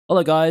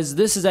Hello guys,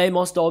 this is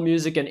Amosdoll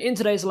Music, and in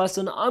today's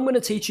lesson I'm going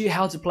to teach you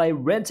how to play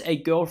Rent a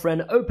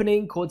Girlfriend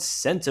opening called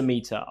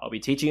Centimeter. I'll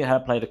be teaching you how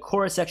to play the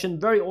chorus section.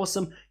 Very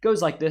awesome.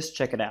 Goes like this,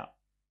 check it out.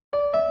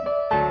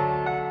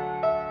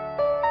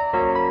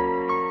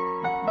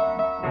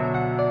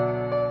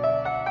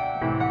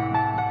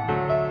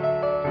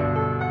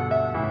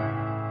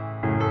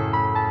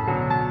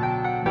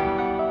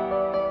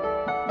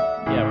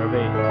 Yeah,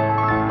 repeat.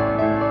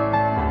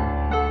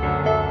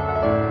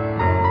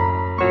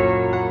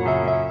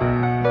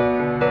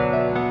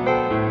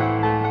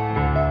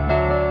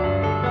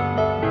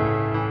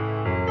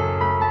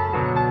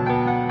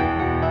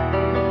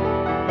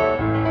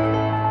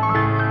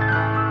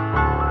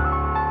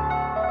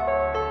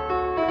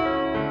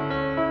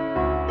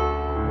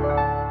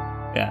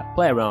 Yeah,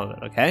 play around with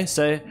it, okay?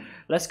 So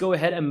let's go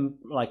ahead and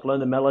learn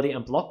the melody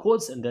and block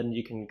chords, and then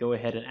you can go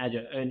ahead and add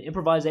your own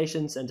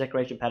improvisations and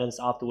decoration patterns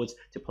afterwards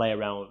to play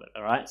around with it,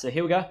 alright? So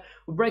here we go.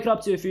 We'll break it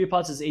up to a few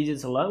parts. It's easier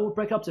to learn. We'll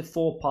break it up to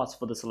 4 parts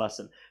for this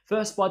lesson.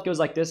 First part goes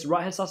like this.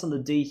 Right hand starts on the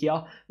D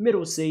here,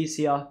 middle C is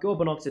here, go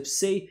up an octave.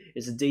 C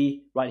is a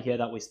D right here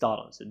that we start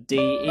on. So D,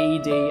 E,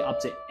 D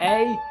up to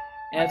A,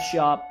 F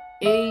sharp,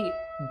 E,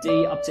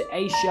 D up to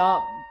A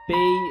sharp, B,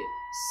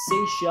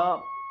 C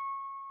sharp.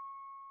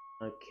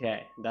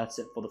 Okay, that's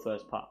it for the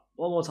first part.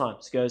 One more time.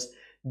 So it goes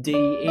D,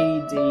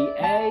 E, D,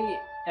 A,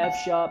 F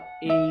sharp,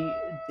 E,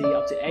 D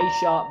up to A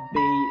sharp, B,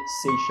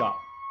 C sharp.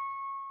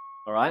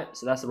 Alright,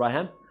 so that's the right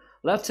hand.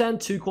 Left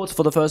hand, 2 chords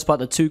for the first part.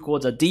 The 2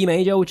 chords are D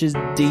major, which is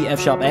D, F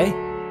sharp, A.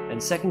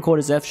 And second chord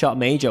is F sharp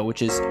major,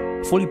 which is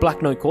fully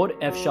black note chord,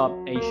 F sharp,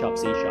 A sharp,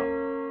 C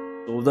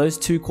sharp. So with those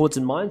 2 chords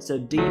in mind, so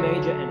D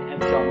major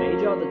and F sharp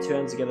major, the 2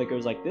 hands together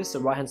goes like this.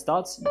 So right hand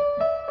starts,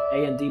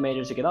 A and D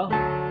major together.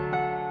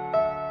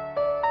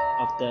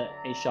 After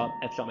A sharp,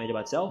 F sharp major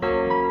by itself.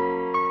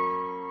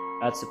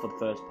 That's it for the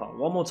first part.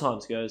 One more time.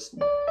 So it goes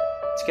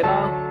together.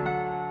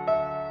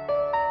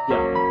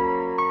 Yeah.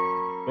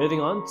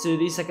 Moving on to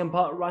the second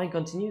part. Right hand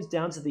continues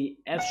down to the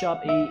F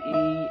sharp, E,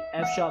 E,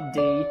 F sharp,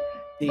 D,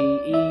 D,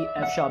 E,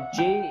 F sharp,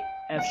 G,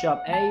 F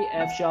sharp, A,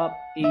 F sharp,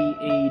 E,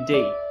 E,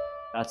 D.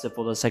 That's it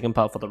for the second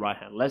part for the right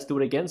hand. Let's do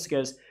it again. So it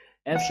goes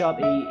F sharp,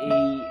 E,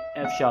 E,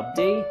 F sharp,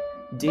 D,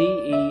 D,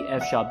 E,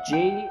 F sharp,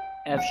 G,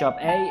 F sharp,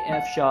 A,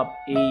 F sharp,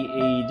 E,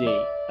 E,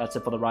 D. That's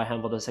it for the right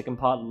hand for the second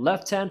part.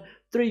 Left hand,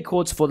 3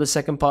 chords for the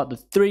second part. The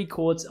 3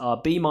 chords are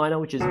B minor,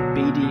 which is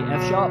B, D,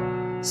 F sharp.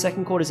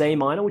 Second chord is A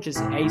minor, which is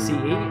A, C, E.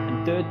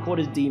 And third chord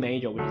is D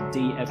major, which is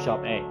D, F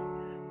sharp, A.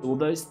 So all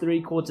those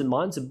 3 chords in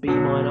mind, so B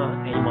minor,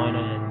 A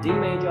minor, and D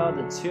major.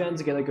 The 2 hands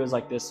together goes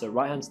like this. So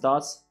right hand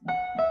starts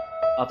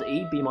after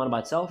E, B minor by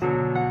itself.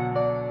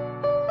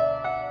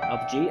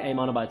 After G, A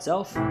minor by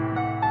itself.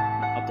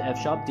 After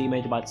F sharp, D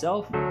major by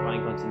itself. Right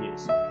hand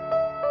continues.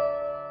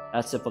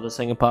 That's it for the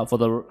second part for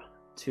the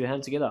 2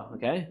 hands together,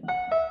 okay?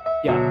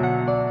 Yeah.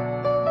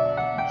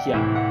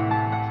 Yeah.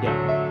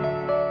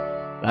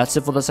 Yeah. That's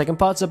it for the second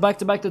part. So back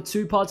to back, the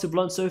 2 parts we've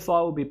learned so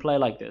far will be played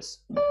like this.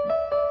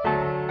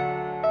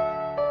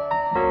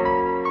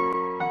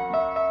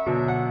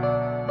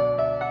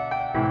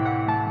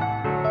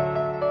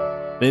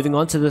 Moving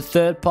on to the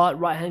third part,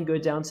 right hand go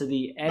down to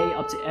the A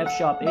up to F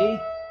sharp E,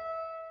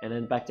 and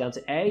then back down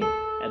to A,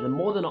 and then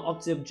more than an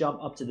octave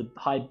jump up to the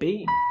high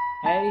B,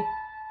 A.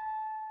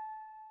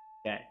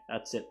 Okay,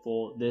 that's it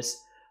for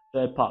this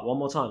third part. One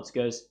more time. So it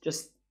goes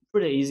just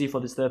pretty easy for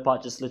this third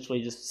part, just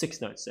literally just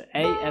 6 notes. So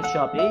A, F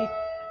sharp, E,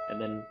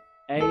 and then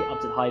A up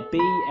to the high B,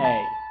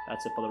 A.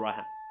 That's it for the right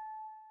hand.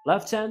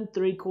 Left hand,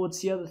 3 chords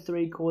here. The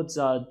 3 chords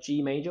are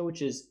G major,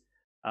 which is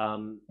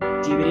G,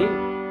 B, D.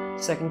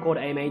 Second chord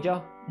A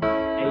major,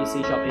 A,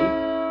 C sharp, E.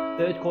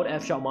 Third chord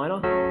F sharp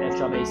minor, F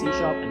sharp, A, C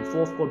sharp. And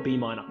fourth chord B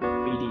minor,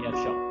 B, D, F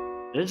sharp.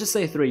 Did I just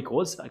say 3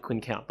 chords? I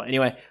couldn't count. But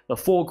anyway, the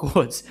 4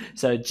 chords.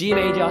 So G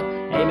major,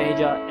 A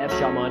major, F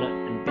sharp minor,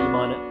 and B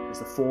minor is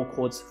the 4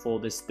 chords for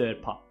this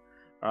third part.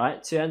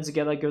 Alright, 2 hands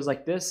together goes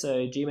like this.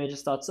 So G major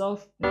starts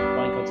off,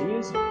 line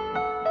continues.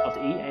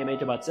 After E, A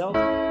major by itself,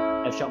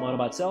 F sharp minor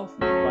by itself,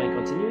 line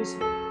continues.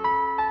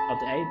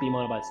 After A, B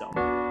minor by itself.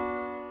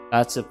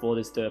 That's it for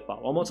this third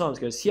part. One more time.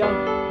 It goes here,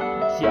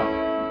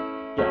 here.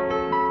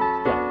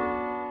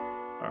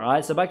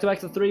 Alright, so back to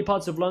back, the 3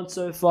 parts we've learned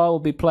so far will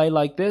be played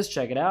like this.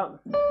 Check it out.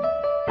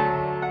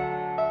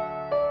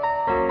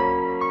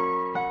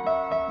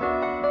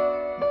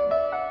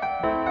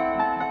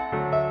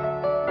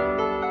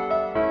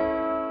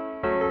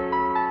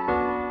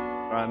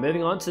 Alright,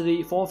 moving on to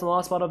the 4th and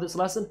last part of this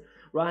lesson.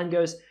 Right hand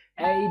goes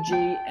A,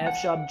 G, F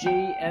sharp, G,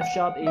 F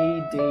sharp,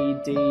 E, D,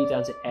 D,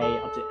 down to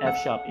A, up to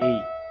F sharp,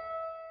 E.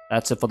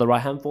 That's it for the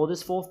right hand for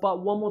this 4th part.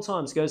 One more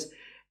time. So it goes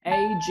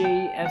A, G,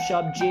 F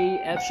sharp, G,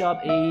 F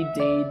sharp, E,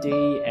 D, D,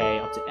 A,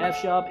 up to F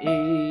sharp,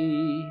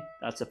 E.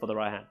 That's it for the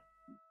right hand.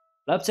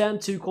 Left hand,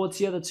 2 chords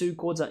here. The 2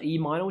 chords are E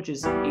minor, which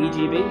is E,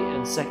 G, B,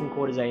 and second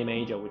chord is A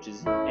major, which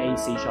is A,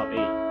 C sharp,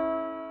 E.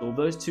 So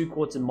those 2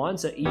 chords in mind,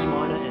 so E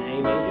minor and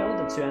A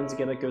major, the 2 hands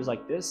together goes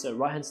like this. So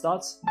right hand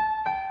starts,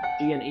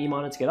 G and E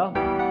minor together.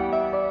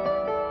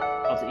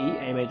 After E,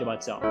 A major by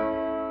itself.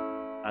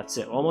 That's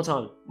it. One more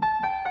time.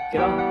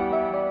 Together.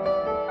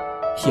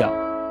 here.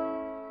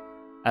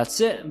 That's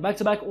it. Back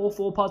to back, all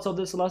 4 parts of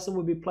this lesson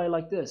will be played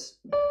like this.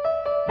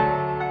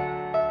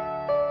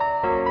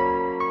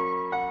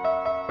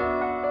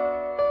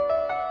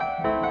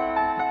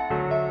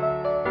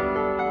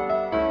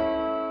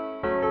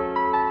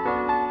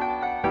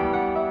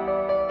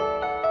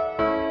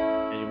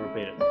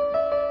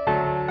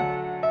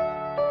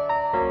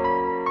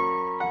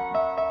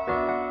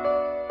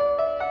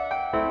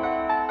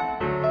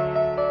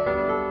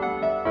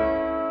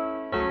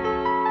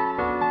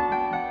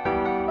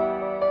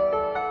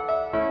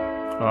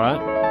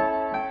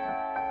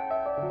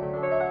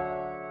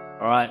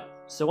 Alright,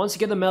 so once you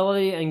get the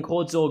melody and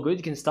chords all good,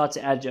 you can start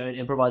to add your own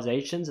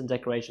improvisations and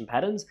decoration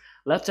patterns.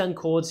 Left hand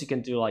chords, you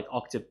can do like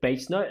octave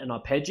bass note, and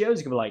arpeggios,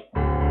 you can be like.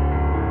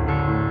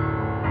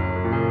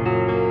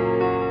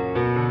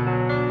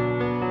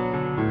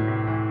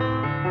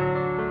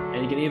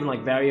 And you can even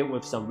like vary it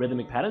with some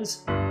rhythmic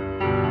patterns.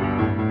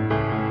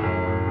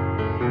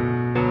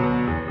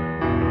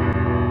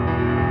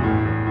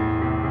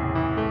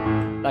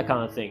 That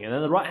kind of thing. And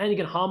then the right hand, you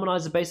can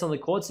harmonize it based on the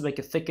chords to make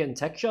it thicker in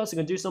texture. So you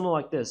can do something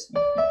like this.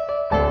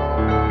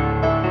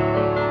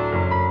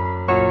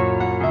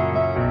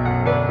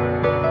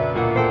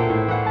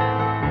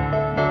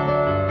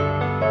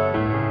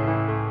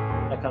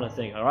 That kind of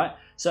thing, all right?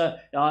 So,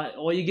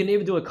 or you can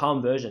even do a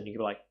calm version. You can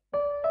be like.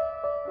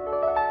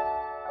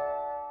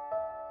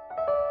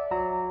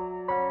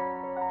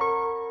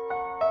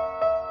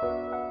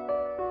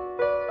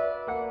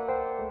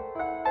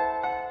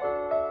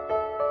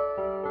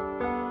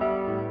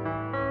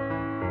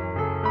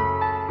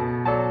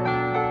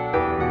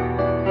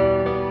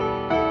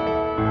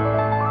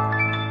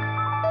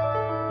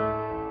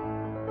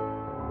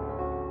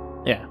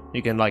 Yeah,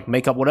 you can like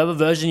make up whatever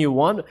version you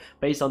want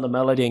based on the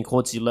melody and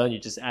chords you learn. You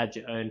just add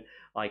your own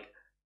like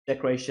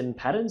decoration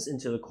patterns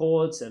into the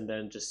chords and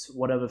then just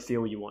whatever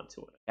feel you want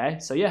to it. Okay,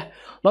 so yeah,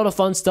 a lot of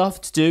fun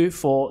stuff to do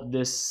for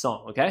this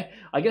song. Okay,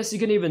 I guess you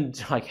can even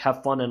like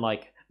have fun and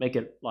like make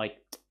it like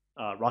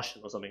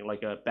Russian or something,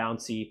 like a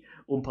bouncy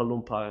Oompa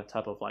Loompa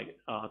type of like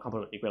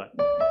accompaniment. You could be like.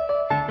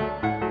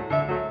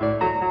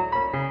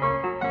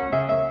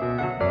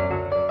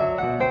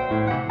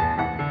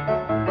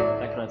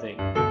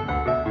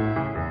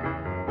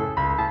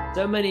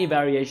 So many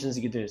variations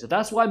you can do. So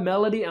that's why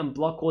melody and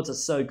block chords are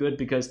so good,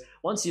 because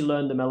once you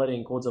learn the melody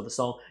and chords of a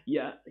song,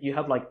 yeah, you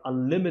have like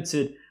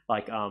unlimited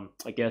like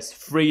I guess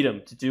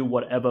freedom to do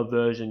whatever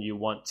version you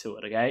want to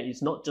it. Okay,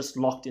 it's not just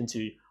locked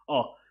into,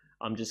 oh,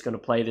 I'm just gonna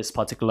play this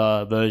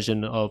particular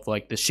version of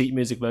like the sheet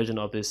music version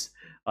of this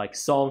like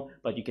song,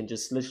 but you can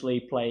just literally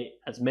play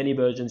as many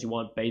versions you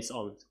want based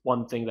on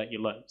one thing that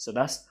you learn. So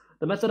that's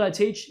the method I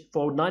teach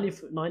for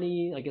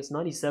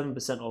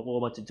 97% of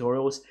all my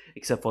tutorials,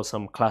 except for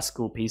some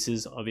classical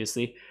pieces,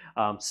 obviously.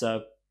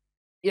 So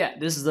yeah,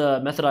 this is the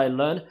method I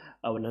learn,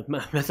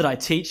 method I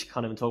teach,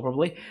 can't even talk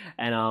properly.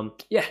 And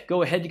yeah,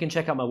 go ahead, you can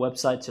check out my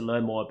website to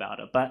learn more about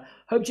it. But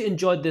hope you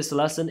enjoyed this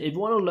lesson. If you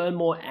want to learn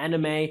more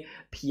anime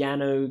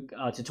piano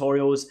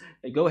tutorials,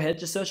 go ahead,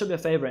 just search up your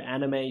favorite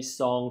anime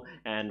song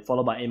and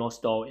follow by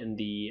Amosdoll in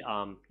the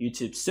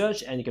YouTube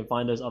search, and you can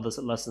find those other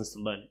lessons to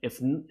learn.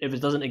 If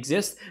it doesn't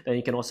exist, then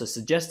you can also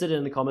suggest it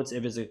in the comments.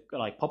 If it's a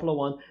like popular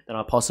one, then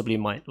I possibly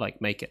might like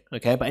make it.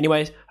 Okay, but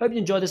anyways, hope you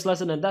enjoyed this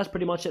lesson, and that's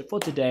pretty much it for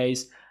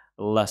today's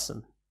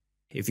lesson.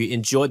 If you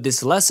enjoyed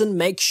this lesson,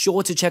 make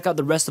sure to check out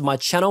the rest of my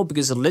channel,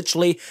 because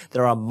literally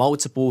there are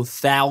multiple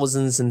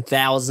thousands and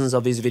thousands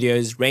of these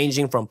videos,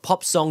 ranging from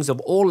pop songs of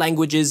all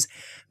languages,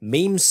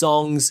 meme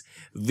songs,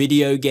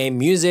 video game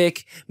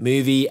music,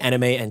 movie,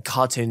 anime, and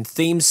cartoon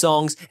theme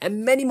songs,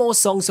 and many more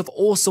songs of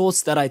all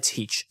sorts that I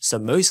teach. So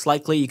most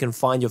likely you can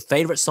find your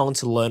favorite song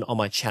to learn on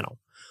my channel.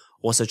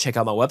 Also check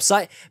out my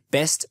website,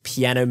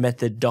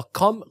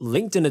 bestpianomethod.com,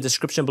 linked in the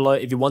description below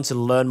if you want to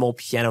learn more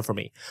piano from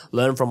me.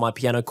 Learn from my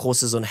piano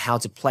courses on how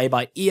to play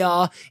by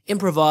ear,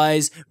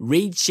 improvise,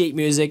 read sheet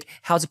music,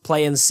 how to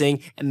play and sing,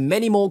 and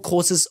many more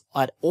courses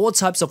at all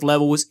types of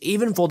levels,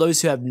 even for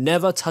those who have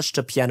never touched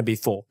a piano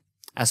before.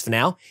 As for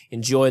now,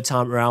 enjoy your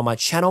time around my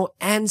channel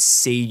and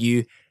see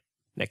you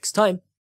next time.